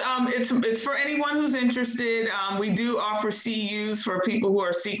 no, it's for anyone who's interested. We do offer CUs for people who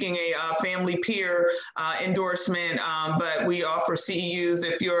are seeking a family peer endorsement, but we offer CEUs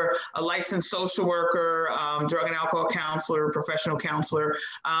if you're a licensed social worker, drug and alcohol counselor, professional counselor.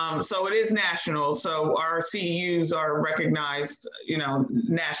 So it is national. So our CEUs are recognized,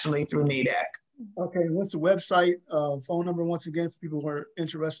 nationally through NADAC. Okay, what's the website, phone number once again for people who are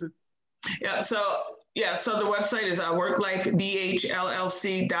interested? So the website is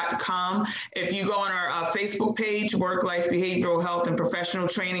worklifebhllc.com. If you go on our Facebook page, Work Life Behavioral Health and Professional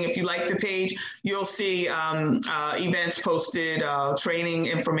Training, if you like the page, you'll see events posted, training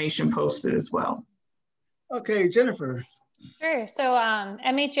information posted as well. Okay, Jennifer. Sure. So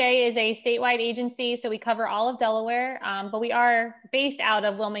MHA is a statewide agency, so we cover all of Delaware, but we are based out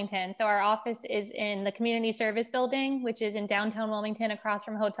of Wilmington. So our office is in the Community Service Building, which is in downtown Wilmington across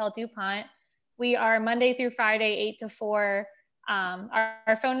from Hotel DuPont. We are Monday through Friday, 8 to 4.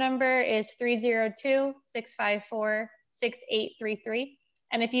 Our phone number is 302-654-6833.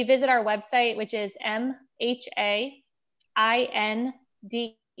 And if you visit our website, which is MHAINDE.org,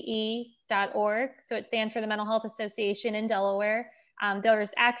 so it stands for the Mental Health Association in Delaware,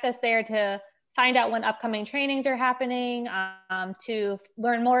 there's access there to find out when upcoming trainings are happening, to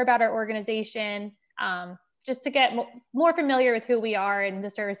learn more about our organization, just to get more familiar with who we are and the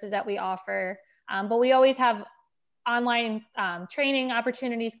services that we offer. But we always have online training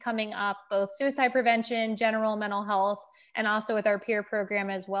opportunities coming up, both suicide prevention, general mental health, and also with our peer program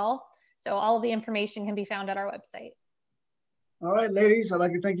as well. So all of the information can be found at our website. All right, ladies, I'd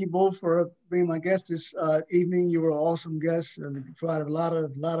like to thank you both for being my guests this evening. You were awesome guests and you provided a lot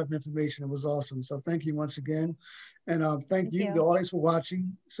of information. It was awesome. So thank you once again. And thank you, the audience, for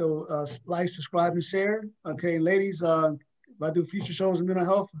watching. So like, subscribe, and share. Okay, ladies, if I do future shows in mental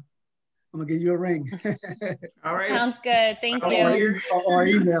health, I'm gonna give you a ring. All right. Sounds good. Thank you. Or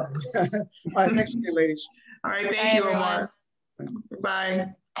email. All right, thanks again, ladies. All right, thank you, Omar.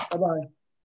 Bye. Bye-bye.